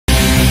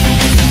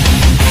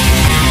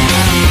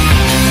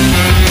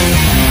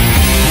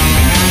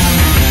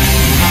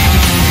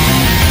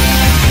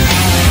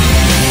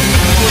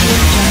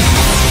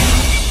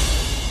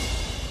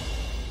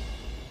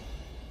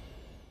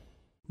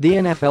The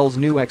NFL's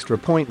new extra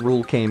point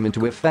rule came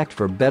into effect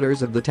for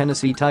bettors of the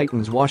Tennessee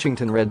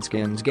Titans-Washington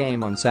Redskins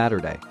game on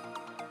Saturday.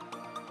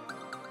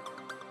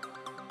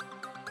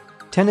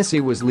 Tennessee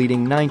was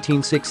leading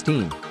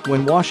 19-16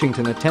 when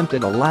Washington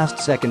attempted a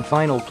last-second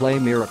final play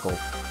miracle.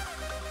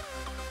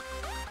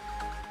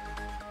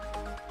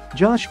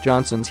 Josh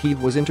Johnson's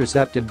heave was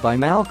intercepted by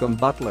Malcolm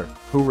Butler,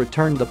 who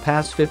returned the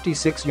pass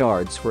 56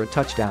 yards for a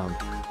touchdown.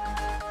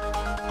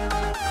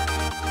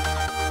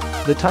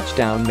 The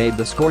touchdown made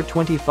the score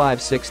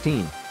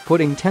 25-16,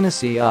 putting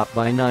Tennessee up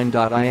by 9.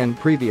 In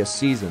previous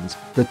seasons,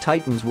 the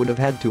Titans would have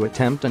had to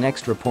attempt an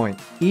extra point,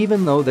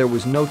 even though there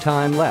was no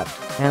time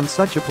left, and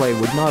such a play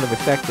would not have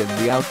affected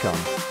the outcome.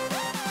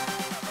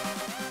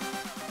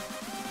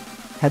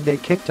 Had they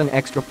kicked an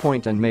extra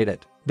point and made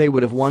it, they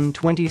would have won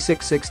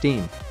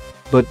 26-16.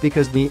 But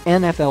because the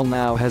NFL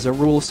now has a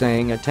rule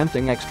saying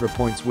attempting extra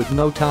points with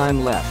no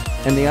time left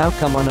and the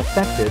outcome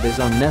unaffected is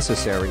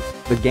unnecessary,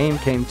 the game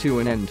came to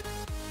an end.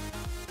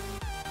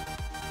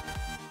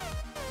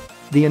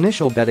 The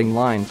initial betting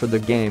line for the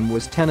game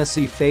was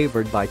Tennessee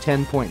favored by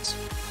 10 points.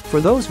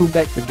 For those who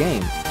bet the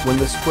game, when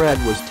the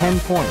spread was 10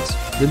 points,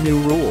 the new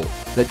rule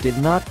that did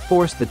not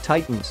force the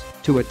Titans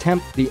to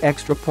attempt the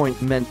extra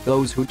point meant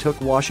those who took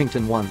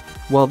Washington won,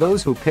 while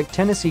those who picked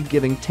Tennessee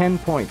giving 10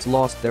 points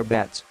lost their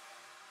bets.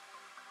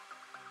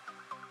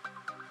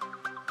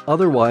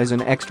 Otherwise,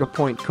 an extra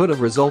point could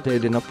have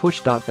resulted in a push.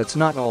 That's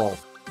not all.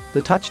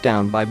 The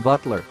touchdown by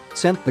Butler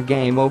sent the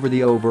game over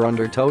the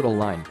over-under total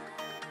line.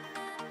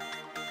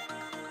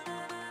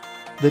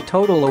 The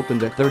total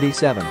opened at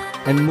 37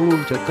 and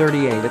moved to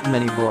 38 at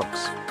many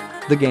books.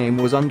 The game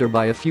was under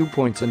by a few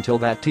points until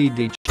that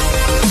TD